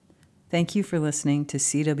Thank you for listening to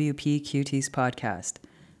CWP-QT's podcast.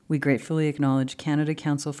 We gratefully acknowledge Canada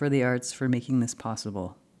Council for the Arts for making this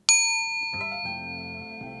possible.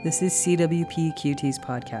 This is CWP-QT's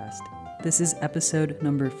podcast. This is episode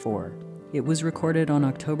number 4. It was recorded on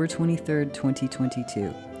October 23rd,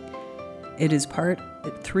 2022. It is part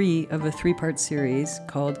 3 of a 3-part series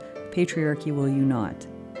called Patriarchy, Will You Not?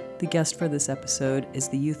 The guest for this episode is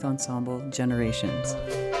the youth ensemble Generations.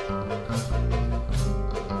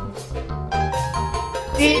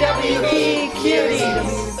 CWP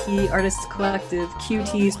Cuties! CWP Artists Collective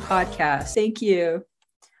QT's podcast. Thank you.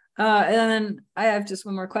 And then I have just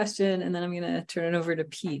one more question, and then I'm going to turn it over to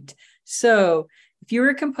Pete. So, if you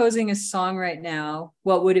were composing a song right now,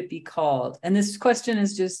 what would it be called? And this question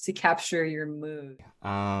is just to capture your mood.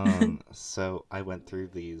 So I went through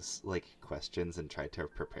these questions and tried to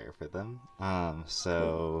prepare for them. And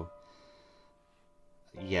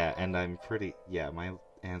my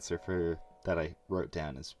answer for that I wrote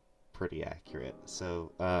down is pretty accurate.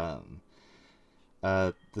 So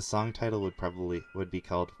the song title would be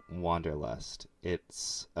called Wanderlust.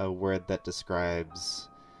 It's a word that describes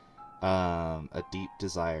a deep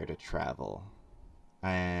desire to travel,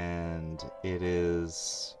 and it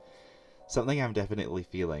is something I'm definitely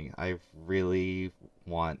feeling. I really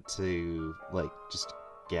want to just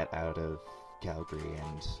get out of Calgary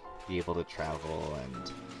and be able to travel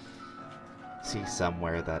and see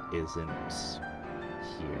somewhere that isn't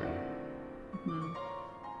here. Mm-hmm.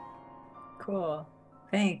 Cool.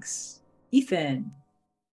 Thanks. Ethan.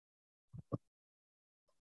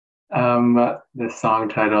 The song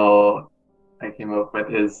title I came up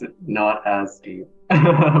with is not as deep, but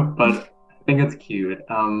I think it's cute.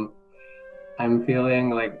 I'm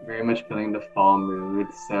feeling very much feeling the fall mood,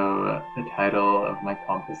 so the title of my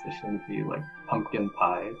composition would be Pumpkin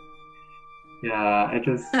Pie. Yeah,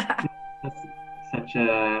 it's such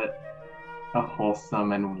a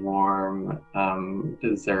wholesome and warm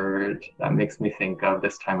dessert that makes me think of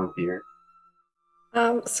this time of year.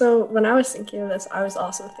 So when I was thinking of this, I was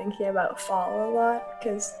also thinking about fall a lot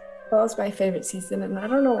because fall is my favorite season, and I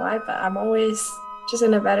don't know why, but I'm always just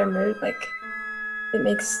in a better mood. It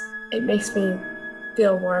makes me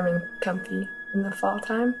feel warm and comfy in the fall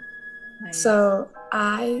time. Nice. So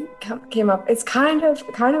I came up. It's kind of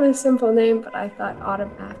a simple name, but I thought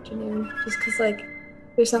Autumn Afternoon, just because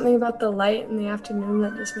there's something about the light in the afternoon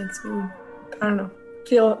that just makes me, I don't know,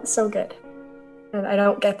 feel so good. And I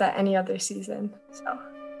don't get that any other season, so.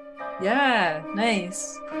 Yeah,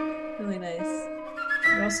 nice. Really nice.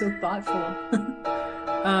 You're also thoughtful.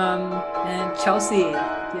 And Chelsea, do you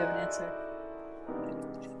have an answer?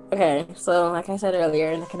 Okay, so like I said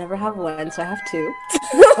earlier, I can never have one, so I have 2.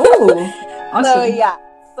 Oh, awesome.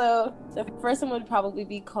 So the first one would probably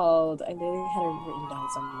be called, I literally had it written down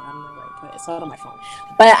somewhere, I don't know where I put it, it's not on my phone.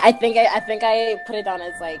 But I think I put it down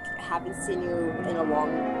as haven't seen you in a long,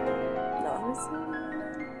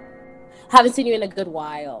 haven't seen you in a good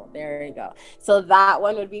while. There you go. So that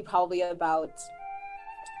one would be probably about,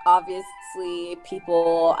 obviously,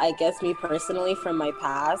 people, I guess me personally, from my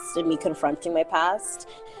past and me confronting my past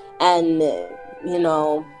and,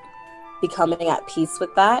 becoming at peace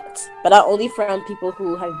with that. But not only from people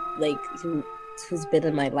who have, who's been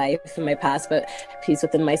in my life in my past, but peace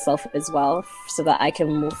within myself as well, so that I can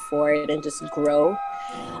move forward and just grow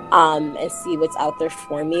and see what's out there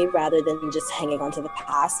for me rather than just hanging on to the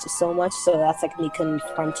past so much. So that's me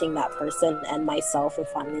confronting that person and myself and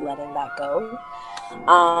finally letting that go.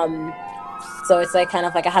 So it's I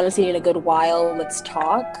haven't seen you in a good while, let's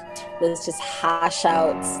talk, let's just hash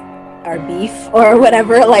out our beef or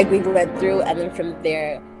whatever we went through, and then from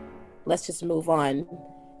there let's just move on.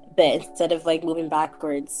 But instead of moving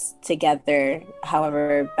backwards together,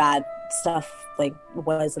 however bad stuff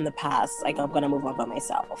was in the past, I'm gonna move on by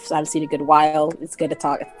myself. So I haven't seen a good while, it's good to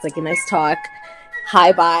talk, it's a nice talk,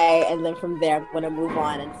 hi bye, and then from there I'm gonna move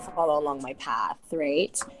on and follow along my path,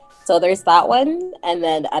 right? So there's that one, and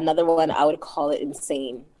then another one I would call it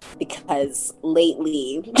Insane, because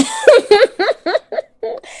lately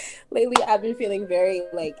I've been feeling very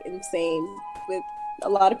insane with a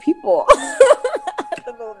lot of people at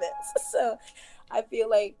the moment. So I feel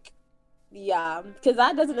because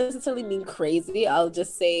that doesn't necessarily mean crazy. I'll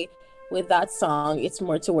just say with that song, it's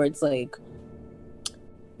more towards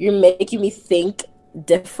you're making me think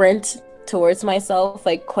different towards myself,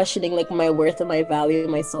 questioning my worth and my value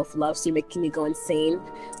and my self-love. So you're making me go insane,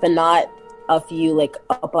 but not of you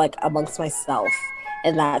up amongst myself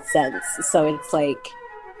in that sense. So it's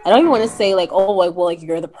I don't even want to say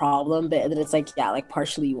you're the problem, but then it's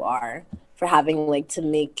partially you are, for having to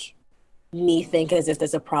make me think as if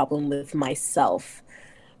there's a problem with myself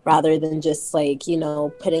rather than just like, you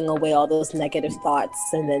know, putting away all those negative thoughts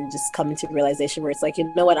and then just coming to the realization where it's like,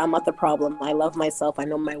 you know what, I'm not the problem. I love myself. I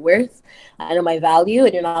know my worth. I know my value,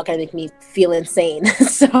 and you're not going to make me feel insane.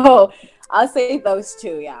 So I'll say those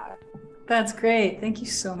two. Yeah. That's great. Thank you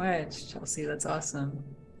so much, Chelsea. That's awesome.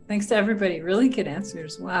 Thanks to everybody. Really good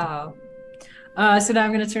answers. Wow. So now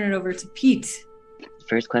I'm going to turn it over to Pete.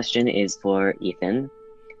 First question is for Ethan.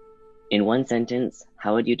 In one sentence,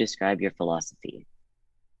 how would you describe your philosophy?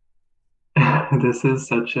 This is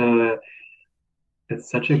such a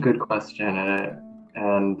good question,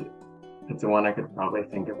 and it's one I could probably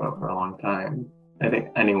think about for a long time. I think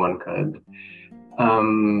anyone could.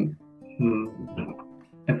 Um,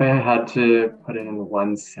 if I had to put it in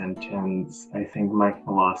one sentence, I think my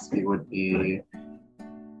philosophy would be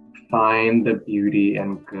find the beauty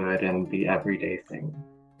and good in the everyday thing.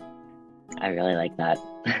 I really like that.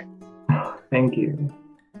 Thank you.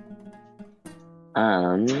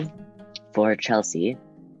 For Chelsea,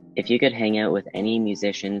 if you could hang out with any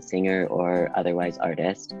musician, singer, or otherwise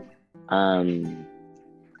artist,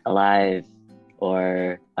 alive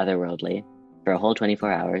or otherworldly, for a whole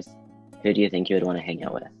 24 hours, who do you think you would want to hang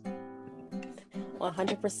out with?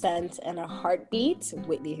 100% in a heartbeat,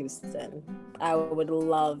 Whitney Houston. I would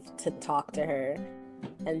love to talk to her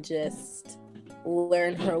and just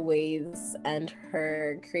learn her ways and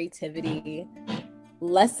her creativity,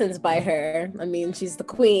 lessons by her. I mean, she's the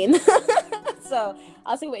queen. So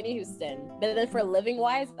I'll say Whitney Houston. But then for living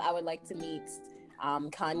wise, I would like to meet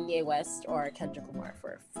Kanye West or Kendrick Lamar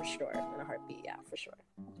for sure, in a heartbeat. Yeah, for sure.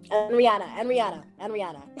 And Rihanna.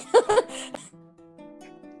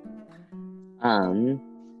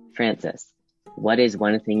 Francis, what is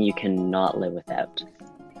one thing you cannot live without?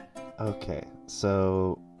 Okay,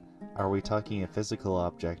 so are we talking a physical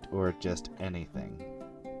object or just anything?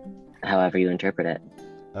 However you interpret it.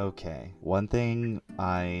 Okay, one thing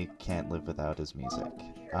I can't live without is music.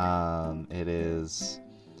 It is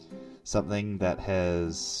something that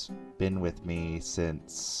has been with me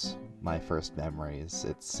since my first memories.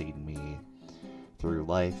 It's seen me through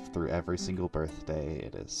life, through every single birthday.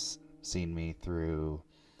 It has seen me through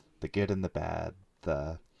the good and the bad,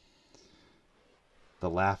 the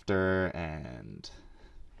laughter and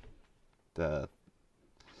the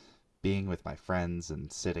being with my friends and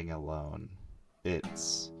sitting alone.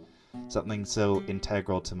 It's something so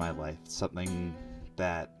integral to my life, something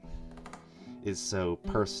that is so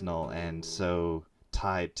personal and so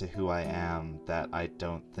tied to who I am that I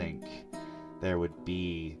don't think there would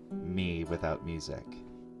be me without music.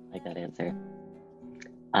 I like that answer.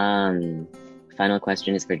 Final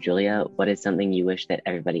question is for Julia. What is something you wish that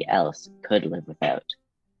everybody else could live without?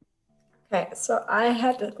 Okay, so I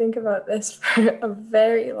had to think about this for a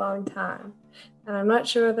very long time, and I'm not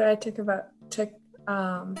sure whether I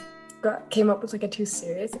came up with like a too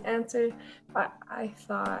serious answer, but I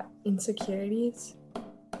thought insecurities,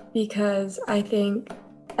 because I think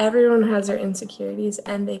everyone has their insecurities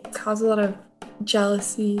and they cause a lot of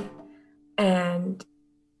jealousy and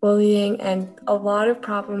bullying, and a lot of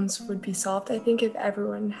problems would be solved, I think, if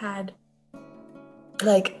everyone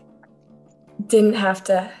didn't have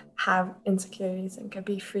to have insecurities and could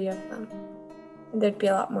be free of them. And there'd be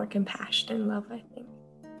a lot more compassion and love, I think.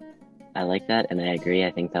 I like that, and I agree.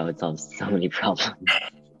 I think that would solve so many problems.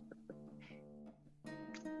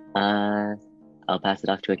 I'll pass it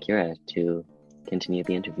off to Akira to continue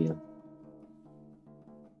the interview.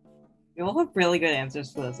 You all have really good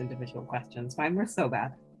answers for those individual questions. Mine were so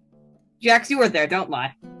bad. Jax, you were there, don't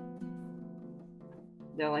lie.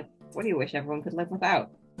 They're like, what do you wish everyone could live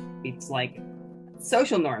without? It's like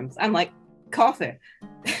social norms. I'm like, coffee.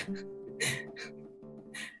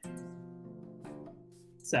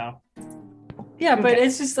 So yeah, but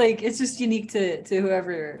it's just unique to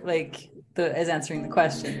whoever is answering the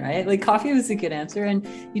question, right? Like coffee was a good answer, and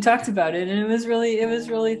you talked about it, and it was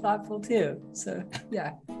really thoughtful too. So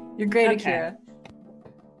yeah, you're great, okay. Akira.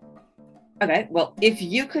 Okay, well, if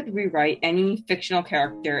you could rewrite any fictional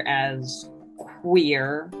character as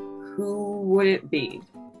queer, who would it be?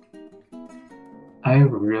 I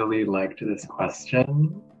really liked this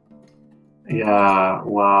question. Yeah,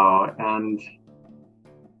 wow. And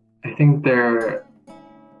I think there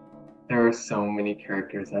are so many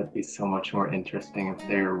characters that'd be so much more interesting if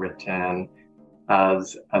they were written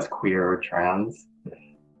as queer or trans.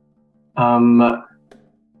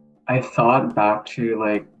 I thought back to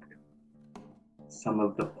like some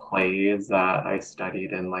of the plays that I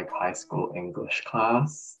studied in like high school English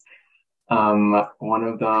class. One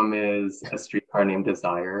of them is A Streetcar Named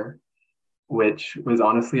Desire, which was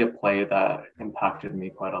honestly a play that impacted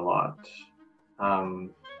me quite a lot.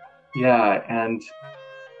 Yeah, and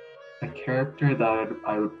a character that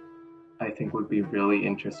I think would be really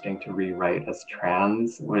interesting to rewrite as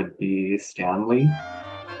trans would be Stanley.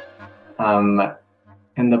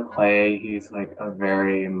 In the play, he's like a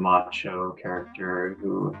very macho character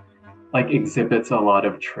who like exhibits a lot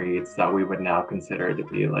of traits that we would now consider to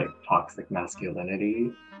be like toxic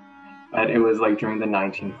masculinity. But it was like during the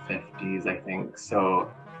 1950s, I think.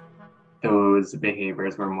 So those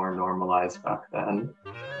behaviors were more normalized back then.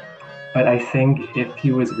 But I think if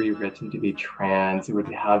he was rewritten to be trans, it would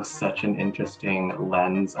have such an interesting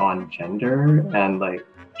lens on gender and like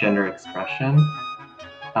gender expression.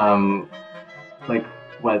 Like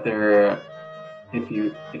whether if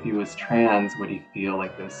he was trans, would he feel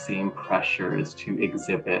like those same pressures to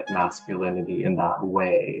exhibit masculinity in that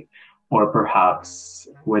way? Or perhaps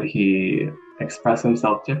would he express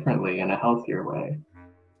himself differently in a healthier way?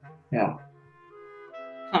 Yeah.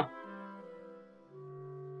 Huh.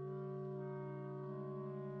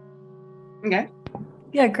 Okay.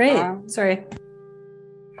 Yeah, great. Sorry.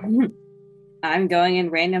 I'm going in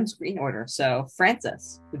random screen order. So,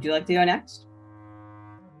 Francis, would you like to go next?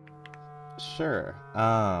 Sure.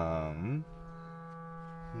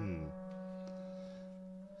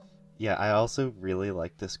 Yeah, I also really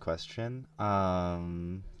like this question.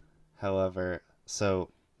 However, so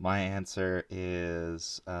my answer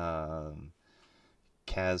is Kaz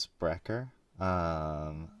Brecker.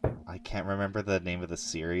 I can't remember the name of the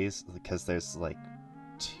series because there's like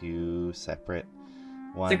two separate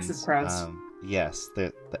ones. Six of Crows. Yes,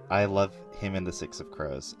 I love him in the Six of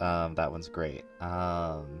Crows. That one's great.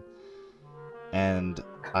 And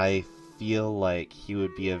I feel like he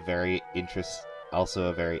would be a very interesting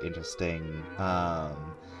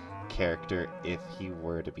character if he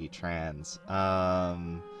were to be trans.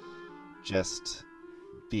 Just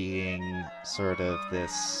being sort of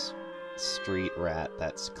this street rat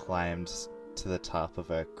that's climbed to the top of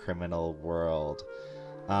a criminal world,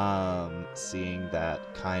 seeing that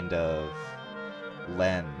kind of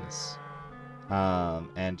lens,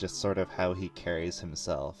 and just sort of how he carries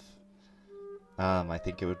himself. I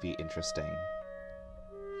think it would be interesting.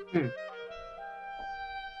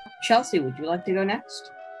 Chelsea, would you like to go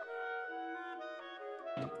next?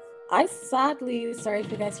 I sadly, sorry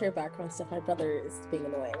if you guys hear background stuff, my brother is being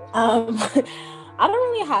annoying. I don't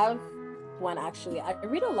really have one actually. I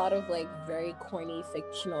read a lot of like very corny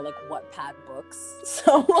fictional like Wattpad books,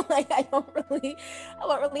 so like I don't really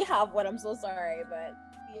have one. I'm so sorry, but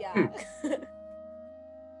yeah.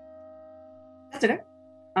 That's okay.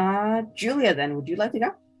 Julia, then, would you like to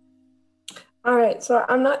go? All right, so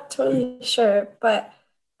I'm not totally sure, but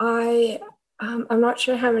I'm not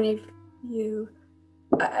sure how many of you,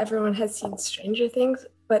 everyone has seen Stranger Things,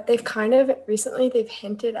 but they've hinted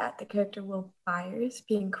at the character Will Byers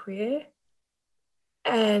being queer.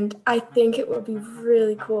 And I think it would be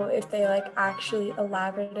really cool if they like actually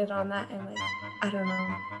elaborated on that and like, I don't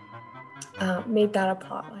know, made that a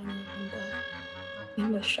plot line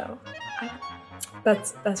in the show.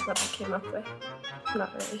 That's what I came up with. I'm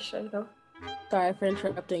not really sure though. Sorry for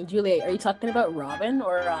interrupting. Julia, are you talking about Robin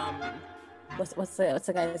or what's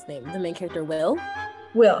the guy's name? The main character, Will?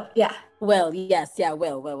 Will, yeah. Will, yes, yeah,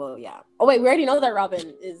 Will, yeah. Oh wait, we already know that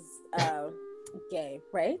Robin is gay,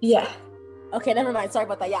 right? Yeah. Okay, never mind. Sorry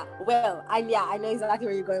about that. Yeah, Will. I know exactly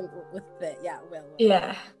where you're going with it. Yeah, Will.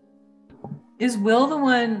 Yeah. Is Will the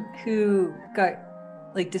one who got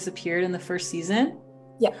like disappeared in the first season?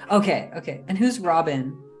 Yeah. Okay. And who's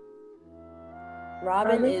Robin?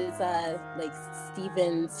 Robin is like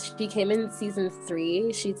Steven's. She came in season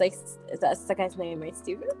 3. She's like, that's the guy's name, right?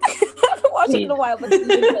 Steven. I haven't watched it in a while, but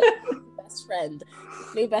Steven's like best friend.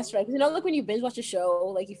 New best friend. Because like when you binge watch a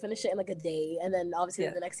show, like you finish it in like a day, and then obviously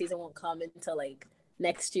the next season won't come until like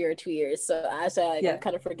next year or 2 years. So I'm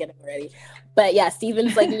kind of forgetting already. But yeah,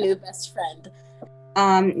 Steven's like new best friend.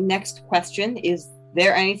 Next question: is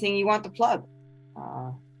there anything you want to plug?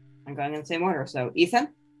 I'm going in the same order. So Ethan.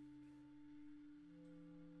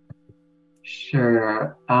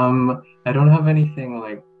 Sure. I don't have anything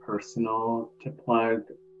like personal to plug,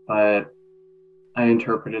 but I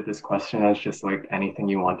interpreted this question as just like anything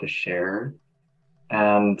you want to share.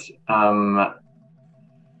 And I'm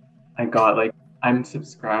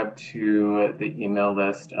subscribed to the email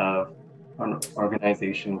list of an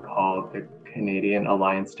organization called the Canadian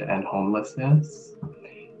Alliance to End Homelessness.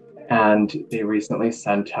 And they recently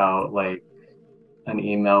sent out like an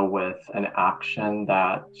email with an action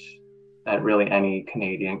that really any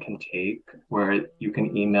Canadian can take, where you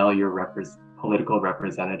can email your political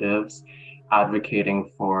representatives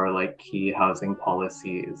advocating for like key housing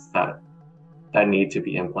policies that need to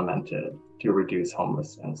be implemented to reduce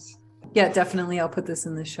homelessness. Yeah, definitely. I'll put this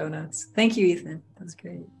in the show notes. Thank you, Ethan. That's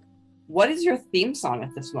great. what is your theme song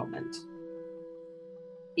at this moment?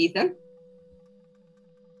 Ethan?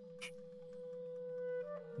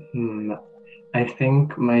 I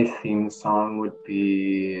think my theme song would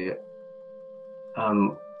be,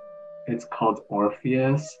 it's called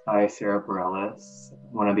Orpheus by Sarah Bareilles,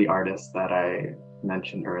 one of the artists that I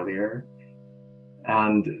mentioned earlier.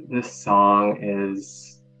 And this song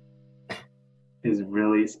is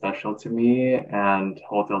really special to me and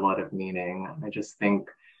holds a lot of meaning. I just think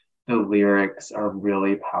the lyrics are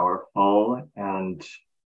really powerful and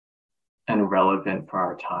relevant for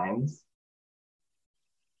our times.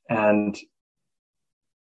 And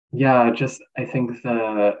yeah, just I think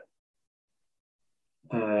the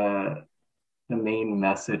main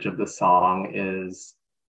message of the song is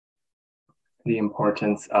the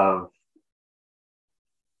importance of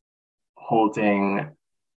holding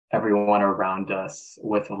everyone around us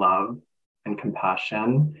with love and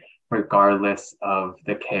compassion, regardless of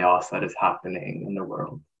the chaos that is happening in the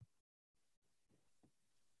world.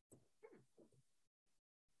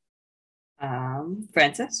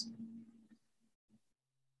 Francis?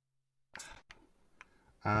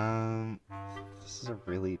 This is a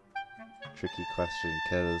really tricky question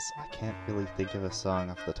because I can't really think of a song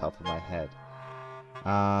off the top of my head.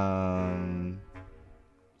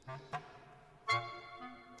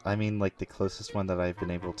 I mean, like, the closest one that I've been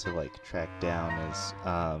able to, like, track down is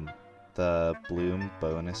the Bloom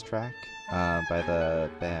bonus track by the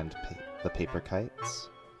band The Paper Kites.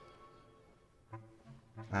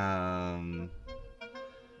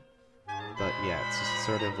 But yeah, it's just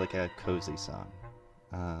sort of like a cozy song.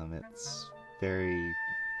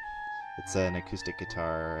 It's an acoustic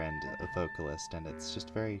guitar and a vocalist, and it's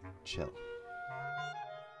just very chill.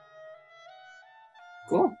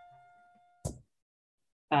 Cool.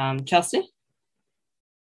 Chelsea?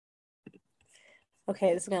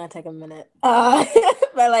 Okay, this is gonna take a minute, but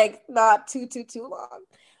like not too long.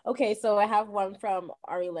 Okay, so I have one from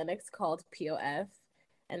Ari Lennox called POF,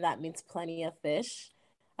 and that means plenty of fish.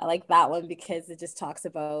 I like that one because it just talks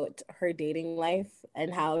about her dating life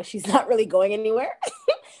and how she's not really going anywhere.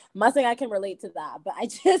 I'm not saying I can relate to that, but I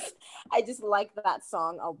just like that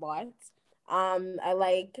song a lot. I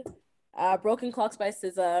like Broken Clocks by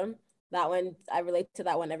SZA. That one, I relate to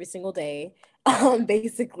that one every single day.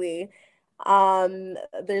 Basically.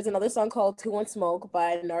 There's another song called Who Wants Smoke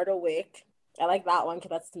by Nardo Wick. I like that one because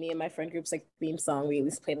that's me and my friend group's like theme song. We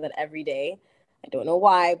always play that every day. I don't know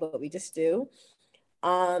why, but we just do.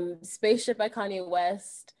 Spaceship by Kanye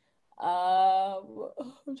West.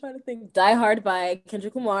 I'm trying to think. Die Hard by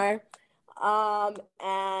Kendrick Lamar.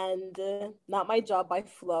 And Not My Job by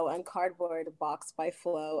Flo, and Cardboard Box by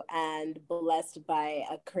Flo, and Blessed by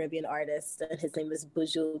a Caribbean artist, and his name is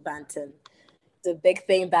Buju Banton. It's a big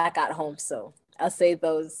thing back at home, so I'll say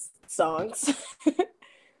those songs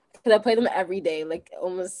because I play them every day, like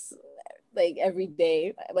almost like every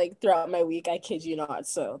day, like throughout my week. I kid you not.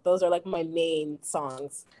 So those are like my main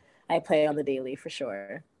songs I play on the daily for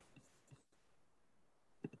sure.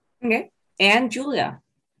 Okay, and Julia?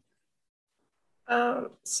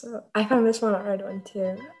 So I found this one a hard one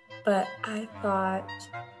too, but I thought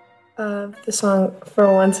of the song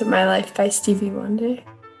For Once in My Life by Stevie Wonder.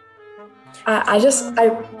 First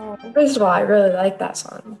of all, I really like that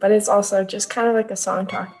song, but it's also just kind of like a song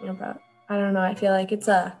talking about, I don't know, I feel like it's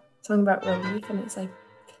a song about relief, and it's like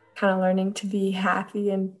kind of learning to be happy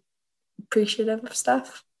and appreciative of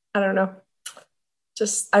stuff. I don't know.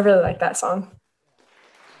 I really like that song.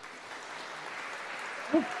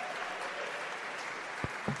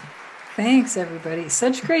 Thanks, everybody.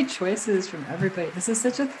 Such great choices from everybody. This is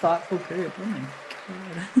such a thoughtful group. Oh my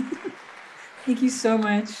God. Thank you so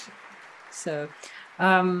much. So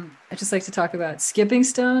I'd just like to talk about Skipping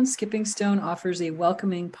Stone. Skipping Stone offers a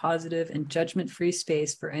welcoming, positive, and judgment-free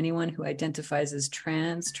space for anyone who identifies as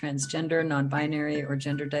trans, transgender, non-binary, or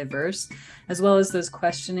gender diverse, as well as those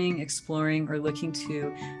questioning, exploring, or looking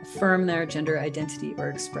to affirm their gender identity or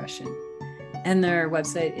expression. And their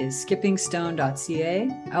website is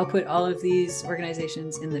skippingstone.ca. I'll put all of these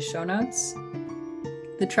organizations in the show notes.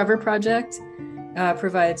 The Trevor Project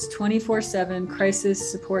provides 24/7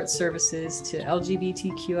 crisis support services to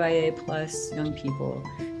LGBTQIA plus young people.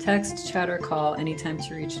 Text, chat, or call anytime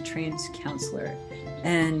to reach a trained counselor.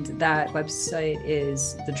 And that website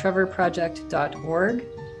is thetrevorproject.org.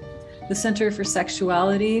 The Center for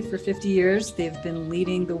Sexuality, for 50 years, they've been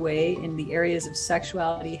leading the way in the areas of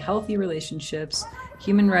sexuality, healthy relationships,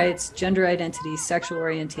 human rights, gender identity, sexual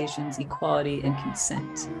orientations, equality, and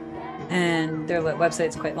consent. And their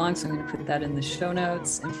website's quite long, so I'm going to put that in the show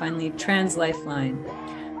notes. And finally, Trans Lifeline.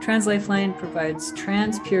 Trans Lifeline provides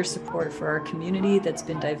trans peer support for our community that's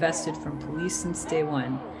been divested from police since day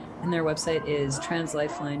one. and their website is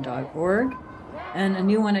translifeline.org. And a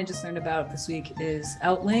new one I just learned about this week is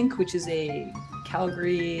Outlink, which is a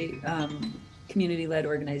Calgary community-led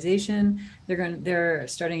organization. They're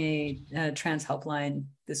starting a trans helpline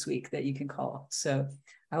this week that you can call. So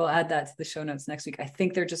I will add that to the show notes next week. I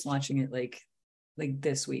think they're just launching it like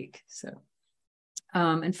this week. So,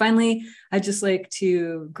 and finally, I'd just like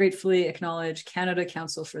to gratefully acknowledge Canada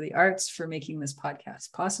Council for the Arts for making this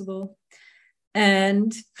podcast possible.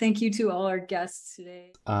 And thank you to all our guests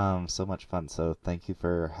today. So much fun. So thank you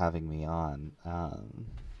for having me on.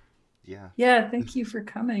 Yeah, thank you for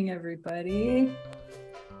coming, everybody.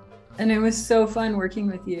 And it was so fun working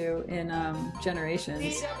with you in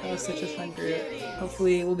Generations. That was such a fun group.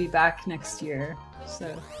 Hopefully we'll be back next year.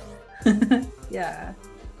 So yeah.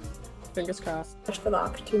 Fingers crossed. Much for the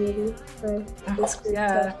opportunity for this group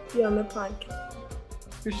to be on the podcast.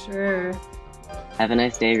 For sure. Have a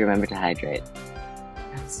nice day. Remember to hydrate.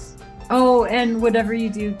 Yes. Oh, and whatever you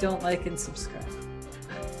do, don't like and subscribe.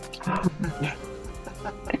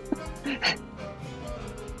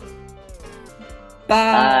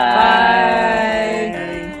 Bye.